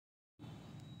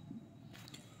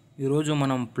ఈరోజు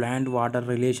మనం plant water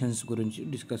relations గురించి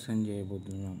డిస్కషన్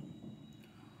చేయబోతున్నాం.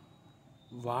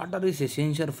 Water is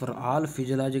essential for all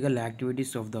physiological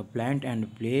activities of the plant and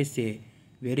place a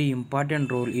very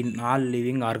important role in all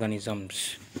living organisms.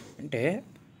 అంటే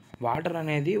water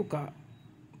అనేది ఒక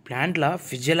ప్లాంట్ల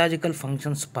physiological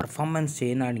functions performance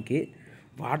చేయడానికి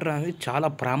water అనేది చాలా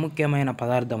ప్రాముఖ్యమైన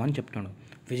పదార్థం అని చెప్తున్నాడు.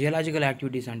 ఫిజియలాజికల్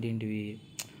యాక్టివిటీస్ అంటే ఏంటివి?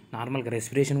 నార్మల్గా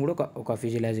రెస్పిరేషన్ కూడా ఒక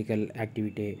ఫిజియలాజికల్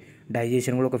యాక్టివిటీ,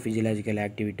 డైజెషన్ కూడా ఒక ఫిజియలాజికల్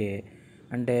యాక్టివిటీ,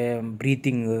 అంటే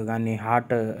బ్రీతింగ్ కానీ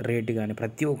హార్ట్ రేట్ కానీ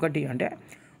ప్రతి ఒక్కటి అంటే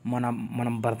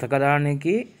మనం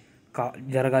బ్రతకడానికి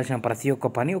జరగాల్సిన ప్రతి ఒక్క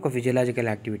పని ఒక ఫిజియలాజికల్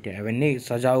యాక్టివిటీ. అవన్నీ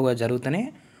సజావుగా జరుగుతూనే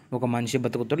ఒక మనిషి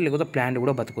బతుకుతాడు, లేకపోతే ప్లాంట్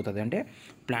కూడా బతుకుతుంది. అంటే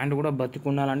ప్లాంట్ కూడా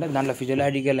బతుకుండాలంటే దాంట్లో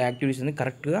ఫిజియలాజికల్ యాక్టివిటీస్ని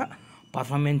కరెక్ట్గా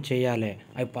పర్ఫార్మెన్స్ చేయాలి.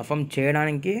 అవి పర్ఫామ్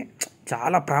చేయడానికి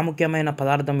చాలా ప్రాముఖ్యమైన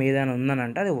పదార్థం ఏదైనా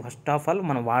ఉందనంటే అది ఫస్ట్ ఆఫ్ ఆల్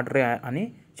మన వాటరే అని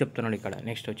చెప్తున్నాడు ఇక్కడ.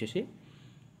 నెక్స్ట్ వచ్చేసి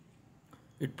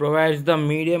it provides the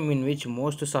medium in which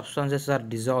most substances are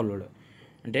dissolved.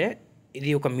 అంటే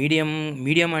ఇది ఒక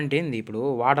మీడియం అంటే ఏంది? ఇప్పుడు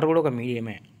వాటర్ కూడా ఒక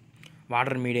మీడియమే,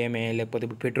 వాటర్ మీడియమే, లేకపోతే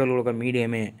ఇప్పుడు పెట్రోల్ కూడా ఒక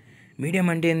మీడియమే. మీడియం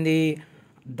అంటే ఏంది?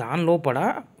 దాని లోపల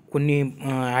కొన్ని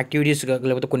యాక్టివిటీస్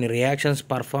లేకపోతే కొన్ని రియాక్షన్స్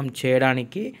పర్ఫామ్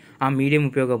చేయడానికి ఆ మీడియం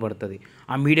ఉపయోగపడుతుంది.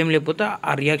 ఆ మీడియం లేకపోతే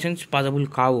ఆ రియాక్షన్స్ పాసిబుల్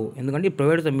కావు. ఎందుకంటే it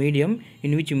provides the medium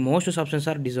in which most substance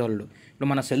are dissolved. ఇప్పుడు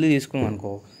మన సెల్ తీసుకున్నాం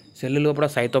అనుకో, సెల్ లోపల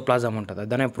సైటోప్లాజం ఉంటుంది,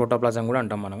 దాన్ని ప్రోటోప్లాజం కూడా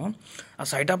అంటాం మనము. ఆ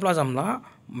సైటోప్లాజంలో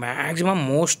మ్యాక్సిమం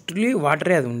మోస్ట్లీ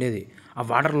వాటరే అది ఉండేది. ఆ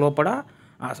వాటర్ లోపల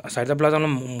ఆ సైటోప్లాజంలో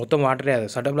మొత్తం వాటరే. అది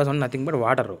సైటోప్లాజం నథింగ్ బట్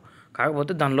వాటరు.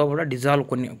 కాకపోతే దాని లోపల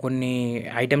కొన్ని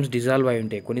ఐటమ్స్ డిజాల్వ్ అయి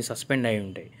ఉంటాయి, కొన్ని సస్పెండ్ అయి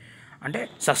ఉంటాయి. అంటే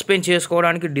సస్పెండ్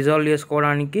చేసుకోవడానికి, డిజాల్వ్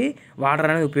చేసుకోవడానికి వాటర్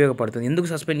అనేది ఉపయోగపడుతుంది. ఎందుకు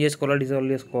సస్పెండ్ చేసుకోవాలి, డిజాల్వ్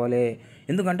చేసుకోవాలి?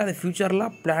 ఎందుకంటే అది ఫ్యూచర్లో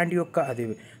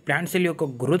ప్లాంట్ సెల్ యొక్క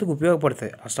గ్రోత్కి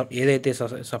ఉపయోగపడుతుంది. ఏదైతే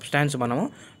సబ్స్టాన్స్ మనము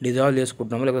డిజాల్వ్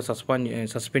చేసుకుంటున్నామో లేకపోతే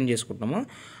సస్పెండ్ చేసుకుంటున్నామో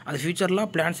అది ఫ్యూచర్లో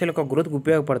ప్లాంట్ సెల్ యొక్క గ్రోత్కి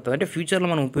ఉపయోగపడుతుంది. అంటే ఫ్యూచర్లో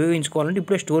మనం ఉపయోగించుకోవాలంటే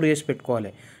ఇప్పుడే స్టోర్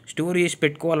చేసి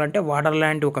పెట్టుకోవాలంటే వాటర్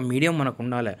లాంటి ఒక మీడియం మనకు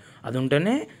ఉండాలి. అది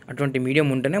ఉంటేనే, అటువంటి మీడియం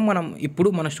ఉంటేనే మనం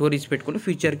ఇప్పుడు మన స్టోర్ చేసి పెట్టుకుని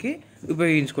ఫ్యూచర్కి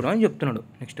ఉపయోగించుకుంటాం అని చెప్తున్నాడు.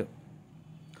 Next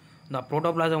The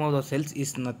protoplasm of the cells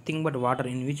is nothing but water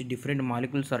in which different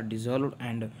molecules are dissolved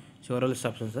and several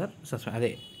substances are suspended. అదే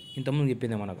ఇంతకుముందు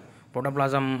చెప్పింది మనకు.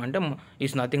 ప్రోటోప్లాజం అంటే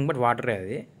ఈజ్ నథింగ్ బట్ వాటరే.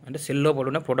 అది అంటే సెల్ లోపల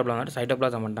ఉన్న ప్రోటోప్లాజం అంటే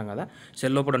సైటోప్లాజం అంటాం కదా.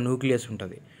 సెల్ లోపల న్యూక్లియస్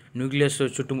ఉంటుంది. న్యూక్లియస్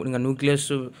చుట్టూ ఇంకా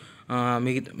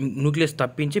న్యూక్లియస్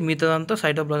తప్పించి మిగతాదంతా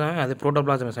సైటోప్లాజమే, అదే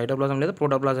ప్రోటోప్లాజమే. సైటోప్లాజం లేదా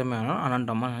ప్రోటోప్లాజమే అని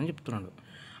అంటాం అని చెప్తున్నాడు.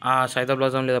 ఆ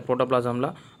సైటోప్లాజం లేదా ప్రోటోప్లాజంలో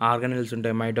ఆర్గానిల్స్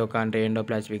ఉంటాయి, మైటోకాండ్రియా,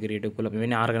 ఎండోప్లాస్మిక్ రెటిక్యులం,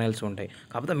 ఇవన్నీ ఆర్గానిల్స్ ఉంటాయి.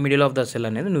 కాకపోతే మిడిల్ ఆఫ్ ద సెల్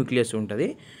అనేది న్యూక్లియస్ ఉంటుంది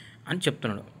అని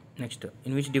చెప్తున్నాడు. Next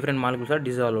in which different molecules are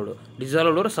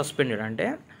dissolved suspended. అంటే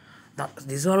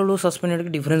డిజాల్వ్డ్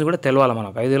సస్పెండెడ్కి డిఫరెన్స్ కూడా తెలవాలి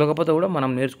మనకు. అది తెలియకపోతే కూడా మనం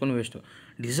నేర్చుకుని వేస్ట్.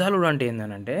 డిజాల్వ్డ్ అంటే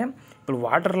ఏంటంటే ఇప్పుడు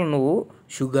వాటర్లో నువ్వు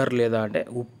షుగర్ లేదా అంటే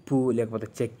ఉప్పు లేకపోతే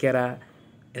చక్కెర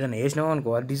ఏదైనా వేసినావు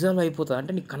అనుకో, అది డిజాల్వ్ అయిపోతుంది.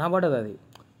 అంటే నీకు కనబడదు. అది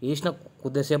వేసిన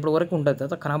కొద్దిసేపటి వరకు ఉంటుంది,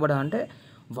 తర్వాత కనబడదు. అంటే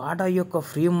వాటర్ యొక్క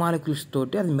ఫ్రీ మాలిక్యూల్స్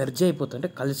తోటి అది మెర్జ్ అయిపోతుంది, అంటే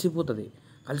కలిసిపోతుంది.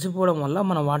 కలిసిపోవడం వల్ల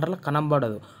మన వాటర్లో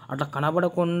కనబడదు. అట్లా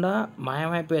కనబడకుండా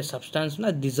మాయమైపోయే సబ్స్టాన్స్ని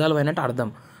అది డిజాల్వ్ అయినట్టు అర్థం.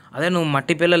 అదే నువ్వు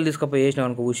మట్టి పిల్లలు తీసుకుపోయి వేసినావు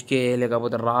అనుకో, ఉష్కే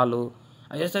లేకపోతే రాళ్ళు,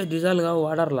 అవి వేస్తే అవి డిజాల్వ్ కావు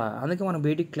వాటర్లో. అందుకే మన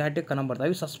బయటికి క్లారిటీ కనబడతాయి.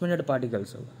 అవి సస్పెండెడ్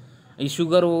పార్టికల్స్. ఈ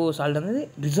షుగరు, సాల్ట్ అనేది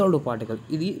డిజాల్వ్డ్ పార్టికల్.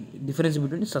 ఇది difference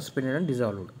between suspended and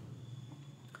dissolved.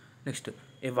 Next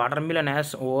A water melon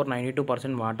has over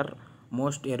 92% water.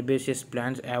 Most హెర్బేసియస్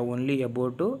plants have only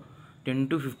about 10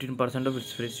 to 15% of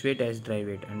it's fresh wait as dry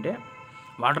wait. అంటే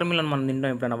water melon మనం తింటాం.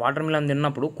 ఎప్పుడైనా water melon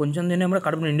తిన్నప్పుడు కొంచెం తిన్నప్పుడు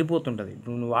కడుపు నిండిపోతుంటుంది.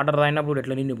 ఇప్పుడు నువ్వు వాటర్ తాగినప్పుడు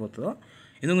ఎట్లా నిండిపోతుందో,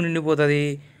 ఎందుకు నిండిపోతుంది?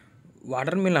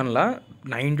 వాటర్ మిలన్లో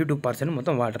 92%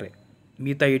 మొత్తం వాటరే.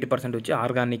 మిగతా 80% వచ్చి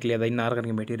ఆర్గానిక్ లేదా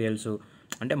ఇన్ఆర్గానిక్ మెటీరియల్స్,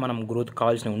 అంటే మనం గ్రోత్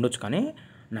కావాల్సినవి ఉండొచ్చు. కానీ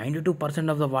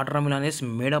 92% of the water melon is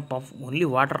made up of only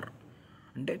water.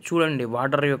 అంటే చూడండి,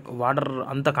 వాటర్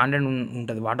అంత కాంటెంట్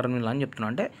ఉంటుంది వాటర్ మిలన్ అని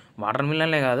చెప్తున్నాను. అంటే వాటర్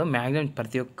మిలన్లే కాదు, మ్యాక్సిమం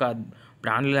ప్రతి ఒక్క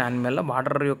ప్లాంట్ యానిమల్లో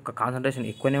వాటర్ యొక్క కాన్సన్ట్రేషన్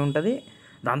ఎక్కువనే ఉంటుంది.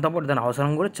 దాంతోపాటు దాని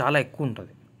అవసరం కూడా చాలా ఎక్కువ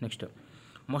ఉంటుంది. Next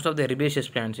most of the హెర్బేసియస్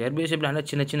plants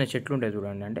చిన్న చిన్న చెట్లు ఉంటాయి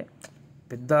చూడండి. అంటే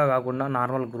పెద్దగా కాకుండా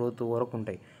నార్మల్ గ్రోత్ వరకు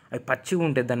ఉంటాయి. అవి పచ్చిగా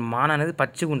ఉంటాయి. దాని మాన అనేది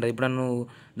పచ్చిగా ఉంటుంది. ఇప్పుడు నువ్వు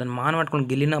దాని మాన పట్టుకొని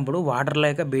గిల్లినప్పుడు వాటర్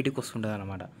లేక బయటికి వస్తుంటుంది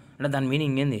అనమాట. అంటే దాని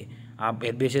మీనింగ్ ఏంది? ఆ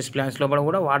హెర్బేసియస్ ప్లాంట్స్ లోపల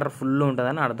కూడా వాటర్ ఫుల్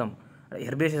ఉంటుందని అర్థం.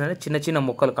 హెర్బేసియస్ అంటే చిన్న చిన్న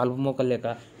మొక్కలు, కలుపు మొక్కలు లేక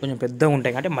కొంచెం పెద్దగా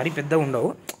ఉంటాయి. అంటే మరీ పెద్దగా ఉండవు,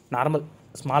 నార్మల్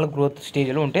స్మాల్ గ్రోత్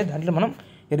స్టేజ్లో ఉంటాయి. దాంట్లో మనం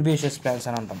హెర్బేసియస్ ప్లాంట్స్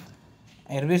అని అంటాం.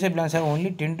 హెర్బేసియస్ plants only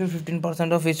 10 to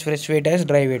 15% of it's fresh wait as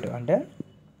dry wait. అంటే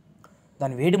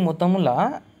దాని వెయిట్ మొత్తంలో,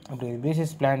 ఇప్పుడు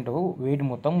హెర్బేసియస్ ప్లాంట్ వెయిట్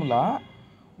మొత్తంలో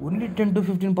ఓన్లీ 10 to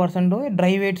 15%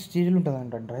 డ్రై వెయిట్ స్టేజ్లో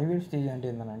ఉంటుందంట. డ్రై వెయిట్ స్టేజ్ అంటే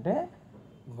ఏంటంటే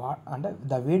అంటే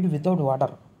ద వెయిట్ వితౌట్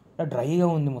వాటర్, డ్రైగా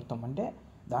ఉంది మొత్తం. అంటే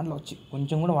దాంట్లో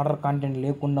కొంచెం కూడా వాటర్ కంటెంట్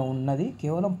లేకుండా ఉన్నది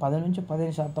కేవలం 10 నుంచి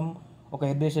 15% ఒక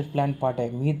హెర్బేసియస్ ప్లాంట్ పార్టే.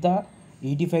 మిగతా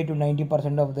 85 to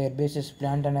 90% ఆఫ్ ద హెర్బేసియస్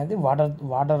ప్లాంట్ అనేది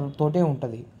వాటర్ తోటే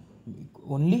ఉంటుంది.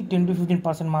 ఓన్లీ 10 to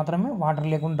 15% మాత్రమే వాటర్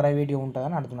లేకుండా డ్రై వెయిట్గా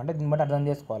ఉంటుందని అర్థం. అంటే దీన్ని బట్టి అర్థం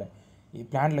చేసుకోవాలి ఈ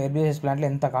ప్లాంట్లో హెర్బేసియస్ ప్లాంట్లో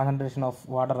ఎంత కాన్సన్ట్రేషన్ ఆఫ్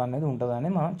వాటర్ అనేది ఉంటుందని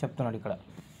మనం చెప్తున్నాడు ఇక్కడ.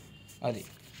 అది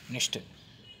next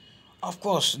of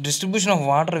course distribution of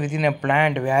water within a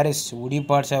plant varies. Woody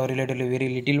parts have relatively very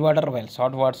little water while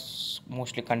soft parts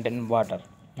mostly contain water.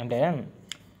 అంటే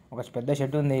ఒక పెద్ద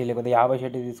చెట్టు ఉంది, లేకపోతే 50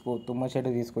 చెట్టు తీసుకో, తుమ్మ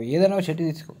చెట్టు తీసుకో, ఏదైనా ఒక చెట్టు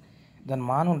తీసుకో, దాని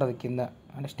మాన ఉంటుంది కింద,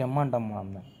 అంటే స్టెమ్ అంటాం మనం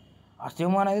దాన్ని. ఆ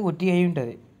స్టెమ్ అనేది ఒట్టి అయి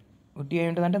ఉంటుంది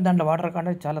అంటే దాంట్లో వాటర్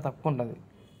కంటెంట్ చాలా తక్కువ ఉంటుంది.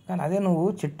 కానీ అదే నువ్వు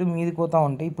చెట్టు మీదకి పోతా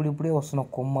ఉంటే ఇప్పుడే వస్తున్న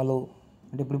కొమ్మలు,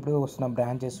 అంటే ఇప్పుడిప్పుడే వస్తున్న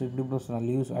బ్రాంచెస్, ఇప్పుడిప్పుడు వస్తున్న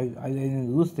లీవ్స్, అవి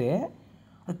చూస్తే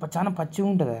అది చాలా పచ్చిగా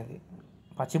ఉంటుంది. అది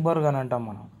పచ్చి బరుగు అని అంటాం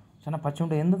మనం. చాలా పచ్చి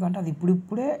ఉంటుంది, ఎందుకంటే అది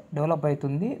ఇప్పుడిప్పుడే డెవలప్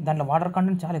అవుతుంది. దాంట్లో వాటర్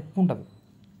కంటెంట్ చాలా ఎక్కువ ఉంటుంది.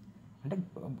 అంటే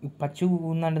పచ్చి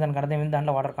ఉందంటే దానికి అర్థం ఏంటి,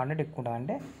 దాంట్లో వాటర్ కంటెంట్ ఎక్కువ ఉంటుంది.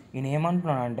 అంటే నేను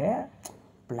ఏమంటున్నాను అంటే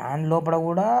ప్లాంట్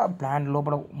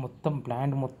లోపల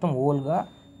మొత్తం హోల్గా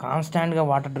కాన్స్టాంట్గా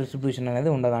వాటర్ డిస్ట్రిబ్యూషన్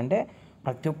అనేది ఉండదు. అంటే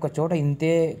ప్రతి ఒక్క చోట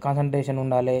ఇంతే కాన్సన్ట్రేషన్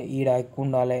ఉండాలి, ఈడ ఎక్కువ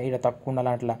ఉండాలి, ఈడ తక్కువ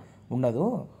ఉండాలి, అట్లా ఉండదు.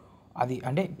 అది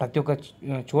అంటే ప్రతి ఒక్క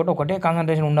చోట ఒకటే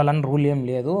కాన్సన్ట్రేషన్ ఉండాలని రూల్ ఏం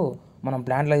లేదు. మనం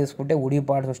ప్లాంట్లో తీసుకుంటే ఉడి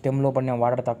పార్ట్స్ స్టెమ్లో పడిన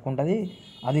వాటర్ తక్కువ ఉంటుంది.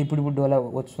 అది ఇప్పుడు డెవలప్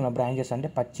వస్తున్న బ్రాంచెస్ అంటే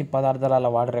పచ్చి పదార్థాల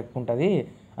వాటర్ ఎక్కువ ఉంటుంది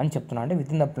అని చెప్తున్నా. అంటే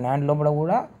విత్ ఇన్ ద ప్లాంట్ లోపల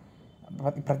కూడా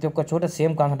ప్రతి ఒక్క చోట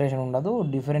సేమ్ కాన్సన్ట్రేషన్ ఉండదు.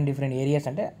 డిఫరెంట్ ఏరియాస్,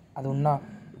 అంటే అది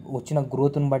వచ్చిన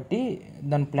గ్రోత్ని బట్టి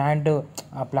దాని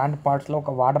ప్లాంట్ పార్ట్స్లో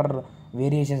ఒక వాటర్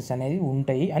వేరియేషన్స్ అనేవి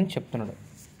ఉంటాయి అని చెప్తున్నాడు.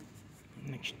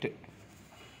 నెక్స్ట్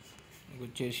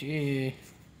వచ్చేసి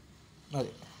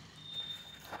అది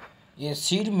ఏ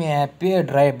seed May appear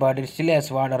dry but it still has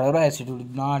water are as it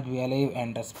would not be alive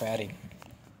and రెస్పైరింగ్.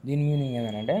 దీని మీనింగ్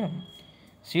ఏంటంటే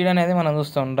సీడ్ అనేది మనం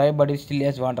చూస్తాం dry but it still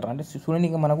has water, అంటే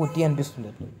చూడడానికి మనకు టీ అనిపిస్తుంది.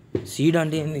 సీడ్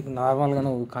అంటే నీకు నార్మల్గా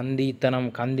నువ్వు కంది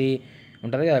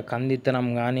ఉంటుంది కదా, కంది ఇత్తనం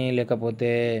కానీ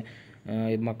లేకపోతే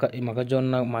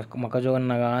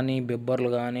మొక్కజొన్న కానీ, బెబ్బర్లు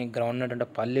కానీ, గ్రౌండ్నట్ అంటే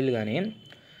పల్లీలు కానీ,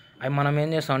 అవి మనం ఏం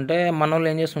చేస్తాం అంటే మన వాళ్ళు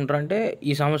ఏం చేస్తుంటారంటే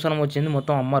ఈ సంవత్సరం వచ్చింది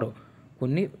మొత్తం అమ్మరు,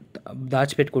 కొన్ని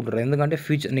దాచిపెట్టుకుంటారు. ఎందుకంటే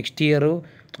నెక్స్ట్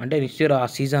ఇయర్ ఆ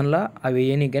సీజన్లో అవి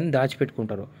వేయనికి కానీ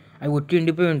దాచిపెట్టుకుంటారు. అవి ఒట్టి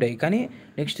ఎండిపోయి ఉంటాయి, కానీ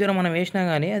నెక్స్ట్ ఇయర్ మనం వేసినా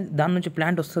కానీ దాని నుంచి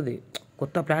ప్లాంట్ వస్తుంది,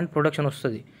 కొత్త ప్లాంట్ ప్రొడక్షన్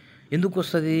వస్తుంది. ఎందుకు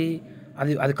వస్తుంది?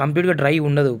 అది కంప్లీట్గా డ్రై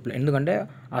ఉండదు, ఎందుకంటే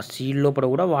ఆ సీడ్ లోపల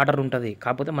కూడా వాటర్ ఉంటుంది.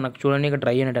 కాకపోతే మనకు చూడడానికి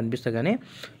డ్రై అనేది అనిపిస్తుంది, కానీ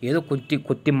ఏదో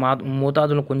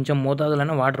కొంచెం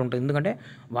మోతాదులైనా వాటర్ ఉంటుంది. ఎందుకంటే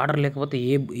వాటర్ లేకపోతే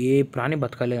ఏ ప్రాణి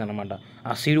బతకలేదు అనమాట.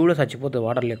 ఆ సీడ్ కూడా చచ్చిపోతుంది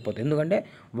వాటర్ లేకపోతే. ఎందుకంటే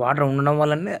వాటర్ ఉండడం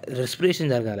వల్లనే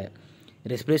రెస్పిరేషన్ జరగాలి,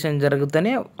 రెస్పిరేషన్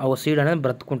జరిగితేనే ఆ సీడ్ అనేది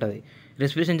బ్రతుకుంటుంది.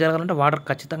 రెస్పిరేషన్ జరగాలంటే వాటర్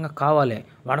ఖచ్చితంగా కావాలి.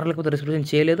 వాటర్ లేకపోతే రెస్పిరేషన్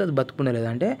చేయలేదు, అది బతుకుండలేదు.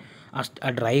 అంటే ఆ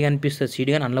డ్రైగా అనిపిస్తుంది సీడ్,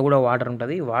 కానీ అందులో కూడా వాటర్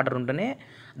ఉంటుంది. వాటర్ ఉంటేనే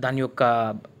దాని యొక్క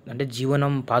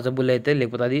జీవనం పాసిబుల్ అయితే,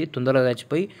 లేకపోతే అది తొందరగా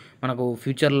చచ్చిపోయి మనకు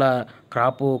ఫ్యూచర్లో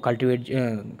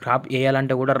క్రాప్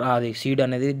వేయాలంటే కూడా అది సీడ్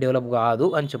అనేది డెవలప్ కాదు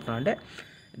అని చెప్తున్నాను. అంటే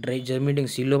డ్రై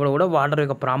జర్మినేటింగ్ సీడ్ లోపల కూడా వాటర్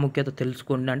యొక్క ప్రాముఖ్యత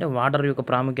తెలుసుకోండి. అంటే వాటర్ యొక్క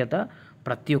ప్రాముఖ్యత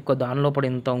ప్రతి ఒక్క దాని లోపల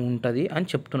ఎంత ఉంటుంది అని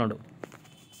చెప్తున్నాడు.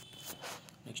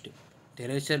 Next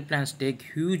terrestrial plants take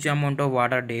huge amount of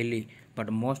water daily, but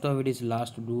most of it is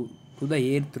lost to the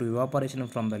air through evaporation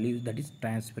from the leaves, that is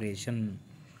transpiration.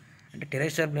 అంటే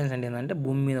టెరెస్ట్రియల్ ప్లాంట్స్ అంటే ఏంటంటే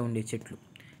భూమి మీద ఉండే చెట్లు.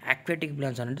 ఆక్వాటిక్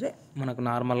ప్లాంట్స్ అంటే మనకు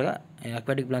నార్మల్గా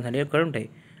ఆక్వాటిక్ ప్లాంట్స్ అంటే ఎక్కడ ఉంటాయి,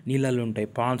 నీళ్ళల్లో ఉంటాయి,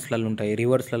 పాండ్స్లలో ఉంటాయి,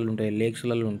 రివర్స్లలో ఉంటాయి,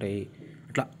 లేక్స్లలో ఉంటాయి,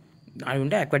 అట్లా అవి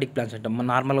ఉంటే ఆక్వాటిక్ ప్లాంట్స్ అంటాం. మన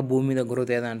నార్మల్గా భూమి మీద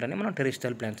గ్రోత్ ఏదంటే మనం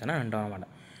టెరెస్ట్రియల్ ప్లాంట్స్ అని అంటాం అనమాట.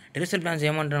 టెరెస్ట్రియల్ ప్లాంట్స్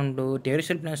ఏమంటారు,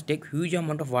 terrestrial plants take huge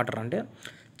amount of water, అంటే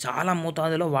చాలా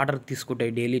మోతాదులో వాటర్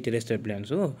తీసుకుంటాయి డైలీ. టెరెస్ట్రియల్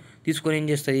ప్లాంట్స్ తీసుకొని ఏం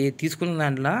చేస్తాయి, తీసుకున్న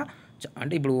దాంట్లో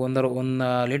అంటే ఇప్పుడు 100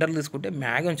 లీటర్లు తీసుకుంటే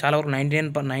మ్యాక్సిమం చాలా వరకు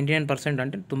 99%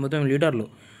 అంటే 99 లీటర్లు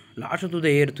last to the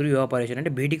air through evaporation,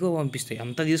 అంటే బయటికి పంపిస్తాయి.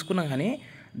 అంత తీసుకున్నా కానీ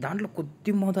దాంట్లో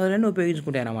కొద్ది మోతాదులోనే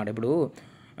ఉపయోగించుకుంటాయి అన్నమాట. ఇప్పుడు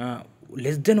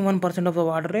లెస్ దెన్ 1% ఆఫ్ ద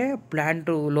వాటరే ప్లాంట్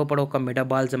లోపల ఒక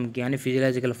మెటబాలిజంకి కానీ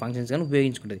ఫిజియలాజికల్ ఫంక్షన్స్ కానీ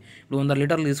ఉపయోగించుకుంటుంది. ఇప్పుడు 100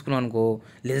 లీటర్లు తీసుకున్నాం అనుకో,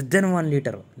 లెస్ దెన్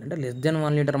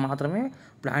 1 లీటర్ మాత్రమే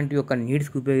ప్లాంట్ యొక్క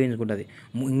నీడ్స్కి ఉపయోగించుకుంటుంది.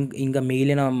 ఇంకా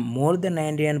మిగిలిన more than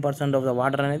 99% of the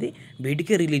water అనేది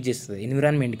బయటికే రిలీజ్ చేస్తుంది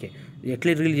ఎన్విరాన్మెంట్కే.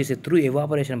 ఎట్లా రిలీజ్ చేస్తుంది, త్రూ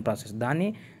ఎవాపరేషన్ ప్రాసెస్. దాన్ని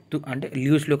అంటే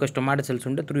లీవ్స్లో ఒక స్టొమాటో సెల్స్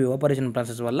ఉంటే త్రూ ఎవాపరేషన్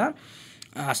ప్రాసెస్ వల్ల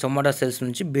ఆ స్టొమాటో సెల్స్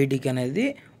నుంచి బయటికి అనేది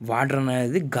వాటర్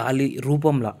అనేది గాలి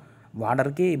రూపంలో,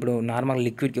 వాటర్కి ఇప్పుడు నార్మల్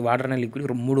లిక్విడ్కి వాటర్ అనే లిక్విడ్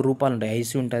 3 రూపాలు ఉంటాయి.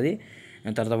 ఐస్ ఉంటుంది,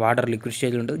 తర్వాత వాటర్ లిక్విడ్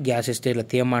స్టేజ్ ఉంటుంది, గ్యాస్ స్టేజ్లో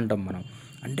తేమ అంటాం మనం.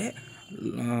 అంటే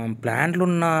ప్లాంట్లో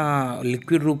ఉన్న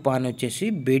లిక్విడ్ రూపాన్ని వచ్చేసి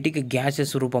బయటికి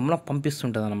గ్యాసెస్ రూపంలో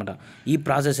పంపిస్తుంటుంది అనమాట. ఈ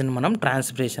ప్రాసెస్ని మనం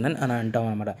ట్రాన్స్పిరేషన్ అని అంటాం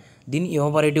అనమాట. దీన్ని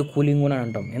ఎవాపరేటివ్ కూలింగ్ అని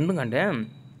అంటాం. ఎందుకంటే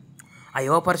ఆ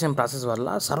ఎవాపరేషన్ ప్రాసెస్ వల్ల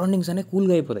సరౌండింగ్స్ అనేవి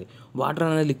కూల్గా అయిపోతాయి. వాటర్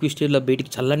అనేది లిక్విడ్ స్టేజ్లో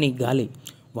బయటికి చల్లని గాలి,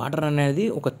 వాటర్ అనేది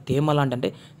ఒక తేమ లాంటి అంటే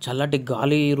చల్లటి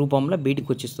గాలి రూపంలో బయటికి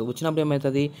వచ్చేస్తుంది. వచ్చినప్పుడు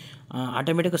ఏమవుతుంది,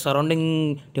 ఆటోమేటిక్గా సరౌండింగ్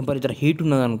టెంపరేచర్ హీట్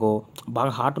ఉన్నదనుకో,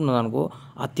 బాగా హాట్ ఉన్నదనుకో,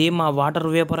 ఆ తేమ వాటర్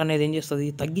వేపర్ అనేది ఏం చేస్తుంది,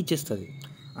 తగ్గించేస్తుంది.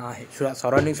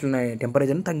 సరౌండింగ్స్లో ఉన్న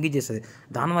టెంపరేచర్ని తగ్గించేస్తుంది.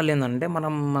 దానివల్ల ఏంటంటే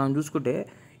మనం చూసుకుంటే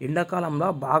ఎండాకాలంలో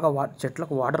బాగా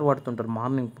చెట్లకు వాటర్ పడుతుంటారు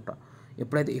మార్నింగ్ పూట.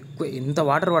 ఎప్పుడైతే ఎంత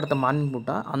వాటర్ పడితే మార్నింగ్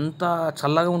పూట అంత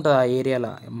చల్లగా ఉంటుంది ఆ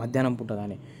ఏరియాలో మధ్యాహ్నం పూట.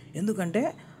 కానీ ఎందుకంటే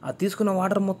ఆ తీసుకున్న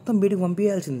వాటర్ మొత్తం బయటికి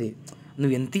పంపించాల్సింది.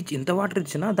 నువ్వు ఎంత వాటర్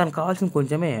ఇచ్చినా దానికి కావాల్సింది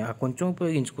కొంచెమే, ఆ కొంచెం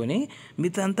ఉపయోగించుకొని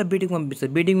మిగతా అంతా బయటికి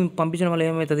పంపిస్తుంది. బయటికి పంపించడం వల్ల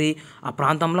ఏమవుతుంది, ఆ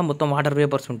ప్రాంతంలో మొత్తం వాటర్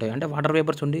వేపర్స్ ఉంటాయి. అంటే వాటర్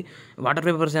వేపర్స్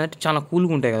అనేది చాలా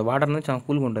కూల్గా ఉంటాయి కదా, వాటర్ అనేది చాలా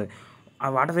కూల్గా ఉంటుంది. ఆ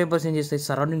వాటర్ వేపర్స్ ఏం చేస్తాయి,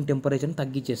 సరౌండింగ్ టెంపరేచర్ని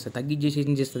తగ్గించేసి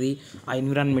ఏం చేస్తుంది, ఆ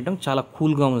ఎన్విరాన్మెంట్ చాలా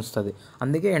కూల్గా ఉంచుతుంది.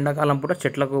 అందుకే ఎండాకాలం పూట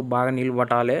చెట్లకు బాగా నీళ్ళు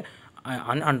పట్టాలి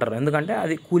అని అంటారు. ఎందుకంటే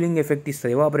అది కూలింగ్ ఎఫెక్ట్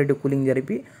ఇస్తుంది, ఎవాపరేటివ్ కూలింగ్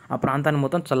జరిపి ఆ ప్రాంతాన్ని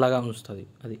మొత్తం చల్లగా ఉంచుతుంది.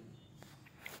 అది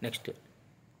next,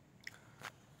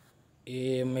 A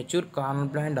mature corn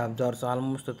plant absorbs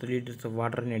almost 3 liters of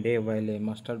water in a day, while a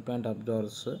mustard plant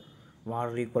absorbs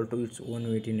water equal to its own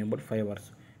weight in about 5 hours.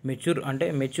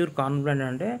 Mature corn plant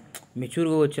అంటే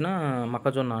మెచ్యూర్గా వచ్చిన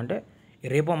మొక్కజొన్న. అంటే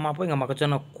రేపో మాపో ఇంకా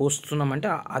మొక్కజొన్న కోస్తున్నామంటే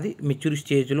అది మెచ్యూర్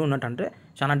స్టేజ్లో ఉన్నట్టు, అంటే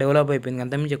చాలా డెవలప్ అయిపోయింది,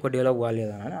 అంతకుమించి ఎక్కువ డెవలప్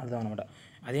కాలేదని అర్థం అనమాట.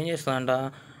 అదేం చేస్తుందంట,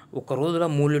 ఒక రోజులో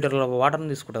 3 లీటర్ల వాటర్ని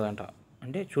తీసుకుంటుందంట.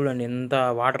 అంటే చూడండి ఎంత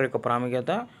వాటర్ యొక్క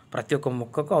ప్రాముఖ్యత, ప్రతి ఒక్క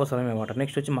మొక్కకు అవసరమే వాటర్.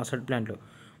 నెక్స్ట్ వచ్చి మస్టర్డ్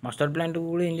ప్లాంట్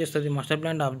కూడా ఏం చేస్తుంది, mustard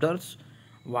plant absorbs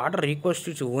water equals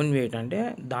to its own wait. అంటే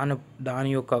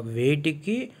దాని యొక్క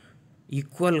వెయిట్కి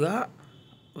ఈక్వల్గా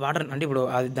వాటర్, అంటే ఇప్పుడు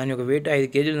అది దాని యొక్క వెయిట్ 5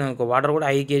 kgs అనుకో, వాటర్ కూడా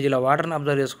 5 kgల వాటర్ని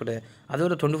అబ్జర్వ్ చేసుకుంటుంది. అది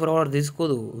కూడా 24 hours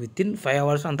తీసుకోదు, వితిన్ 5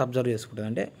 hours అంత అబ్జర్వ్ చేసుకుంటుంది.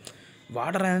 అంటే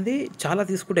వాటర్ అనేది చాలా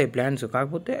తీసుకుంటాయి ప్లాంట్స్,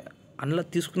 కాకపోతే అందులో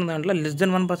తీసుకున్న దాంట్లో less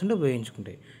than 1%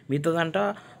 ఉపయోగించుకుంటాయి. మిగతాదంట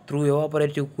through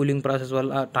evaporative cooling process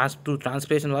వల్ల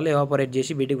ట్రాన్స్పిరేషన్ వల్ల ఎవాపరేట్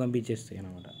చేసి బయటికి పంపించేస్తాయి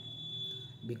అన్నమాట.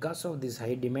 Because of this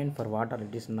high demand for water,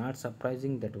 it is not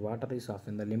surprising that water is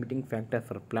often the limiting factor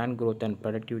for plant growth and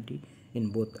productivity in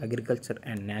both agriculture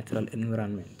and natural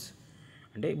environments.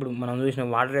 అంటే ఇప్పుడు మనం చూసిన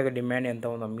water యొక్క demand ఎంత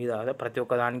ఉందో మీద, అదే ప్రతి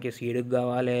ఒక్క దానికి సీడ్కి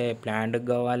కావాలి, ప్లాంట్కి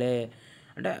కావాలి,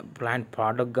 అంటే ప్లాంట్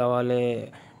ప్రోడక్ట్ కావాలి,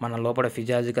 మన లోపల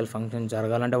ఫిజియాలజికల్ ఫంక్షన్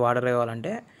జరగాలంటే వాటర్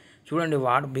కావాలంటే చూడండి.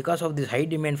 Because of this high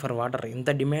demand for water, ఇంత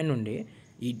డిమాండ్ ఉండి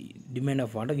ఈ డిమాండ్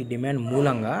ఆఫ్ వాటర్, ఈ డిమాండ్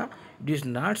మూలంగా it is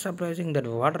not surprising that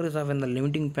water is of the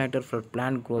limiting factor for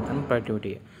plant growth and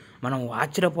productivity. మనం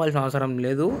ఆశ్చర్యపోవాల్సిన అవసరం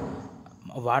లేదు,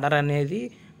 వాటర్ అనేది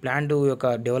ప్లాంట్ యొక్క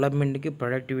డెవలప్మెంట్కి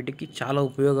ప్రొడక్టివిటీకి చాలా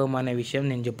ఉపయోగం అనే విషయం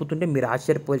నేను చెప్తుంటే మీరు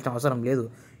ఆశ్చర్యపోవాల్సిన అవసరం లేదు.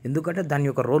 ఎందుకంటే దాని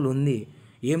యొక్క రోల్ ఉంది.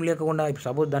 ఏం లేకుండా ఇప్పుడు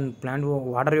సపోజ్ దాని ప్లాంట్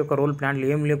వాటర్ యొక్క రోల్ ప్లాంట్లో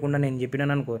ఏం లేకుండా నేను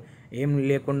చెప్పినాను అనుకో, ఏం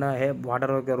లేకుండా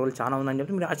వాటర్ యొక్క రోల్ చాలా ఉందని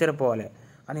చెప్తే మీరు ఆశ్చర్యపోవాలి.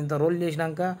 కానీ ఇంత రోల్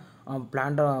చేసినాక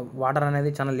ప్లాంట్ వాటర్ అనేది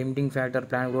చాలా limiting factor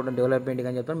plant growth and డెవలప్మెంట్కి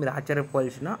అని చెప్తారు, మీరు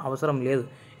ఆశ్చర్యపోవాల్సిన అవసరం లేదు.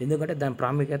 ఎందుకంటే దాని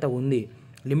ప్రాముఖ్యత ఉంది.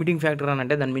 లిమిటింగ్ ఫ్యాక్టర్ అని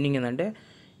అంటే దాని మీనింగ్ ఏంటంటే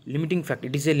limiting factor,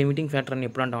 it is a limiting factor అని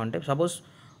ఎప్పుడు అంటామంటే, సపోజ్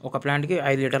ఒక ప్లాంట్కి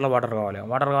 5 లీటర్ల వాటర్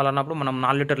కావాలన్నప్పుడు మనం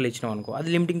 4 లీటర్లు ఇచ్చినాం అనుకో, అది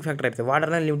లిమిటింగ్ ఫ్యాక్టర్ అయిపోతుంది, వాటర్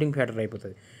అనేది లిమిటింగ్ ఫ్యాక్టర్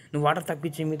అయిపోతుంది. నువ్వు వాటర్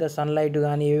తప్పించి మిగతా సన్లైట్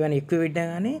కానీ ఏమైనా ఎక్కువ పెట్టినా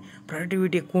కానీ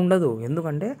ప్రొడక్టివిటీ ఎక్కువ ఉండదు.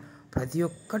 ఎందుకంటే ప్రతి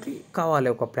ఒక్కటి కావాలి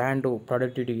ఒక ప్లాంట్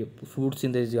ప్రొడక్టివిటీ, ఫుడ్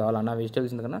సింథసిస్ కావాలన్నా,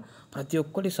 వెజిటబుల్స్ కన్నా ప్రతి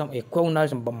ఒక్కటి ఎక్కువ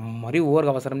ఉండాల్సిన, మరీ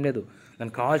ఓవర్గా అవసరం లేదు.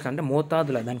 దానికి కావాల్సిన అంటే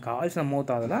దానికి కావాల్సిన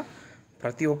మోతాదుల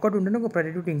ప్రతి ఒక్కటి ఉంటేనే ఒక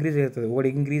ప్రొడక్టివిటీ ఇంక్రీజ్ అవుతుంది. ఒకటి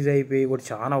ఇంక్రీజ్ అయిపోయి ఒకటి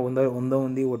చాలా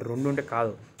ఉంది, ఒకటి 2 ఉంటే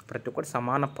కాదు. ప్రతి ఒక్కటి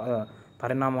సమాన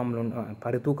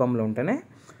పరితూకంలో ఉంటేనే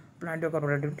ప్లాంట్ యొక్క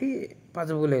ప్రొడక్టివిటీ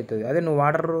పాసిబుల్ అవుతుంది. అదే నువ్వు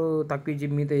వాటర్ తక్కువ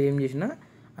మిగతా ఏం చేసినా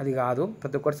అది కాదు,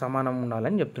 ప్రతి ఒక్కటి సమానం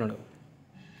ఉండాలని చెప్తున్నాడు.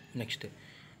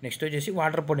 నెక్స్ట్ వచ్చేసి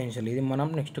వాటర్ పొటెన్షియల్. ఇది మనం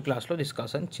నెక్స్ట్ క్లాస్లో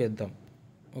డిస్కషన్ చేద్దాం.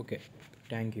 Okay,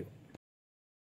 thank you.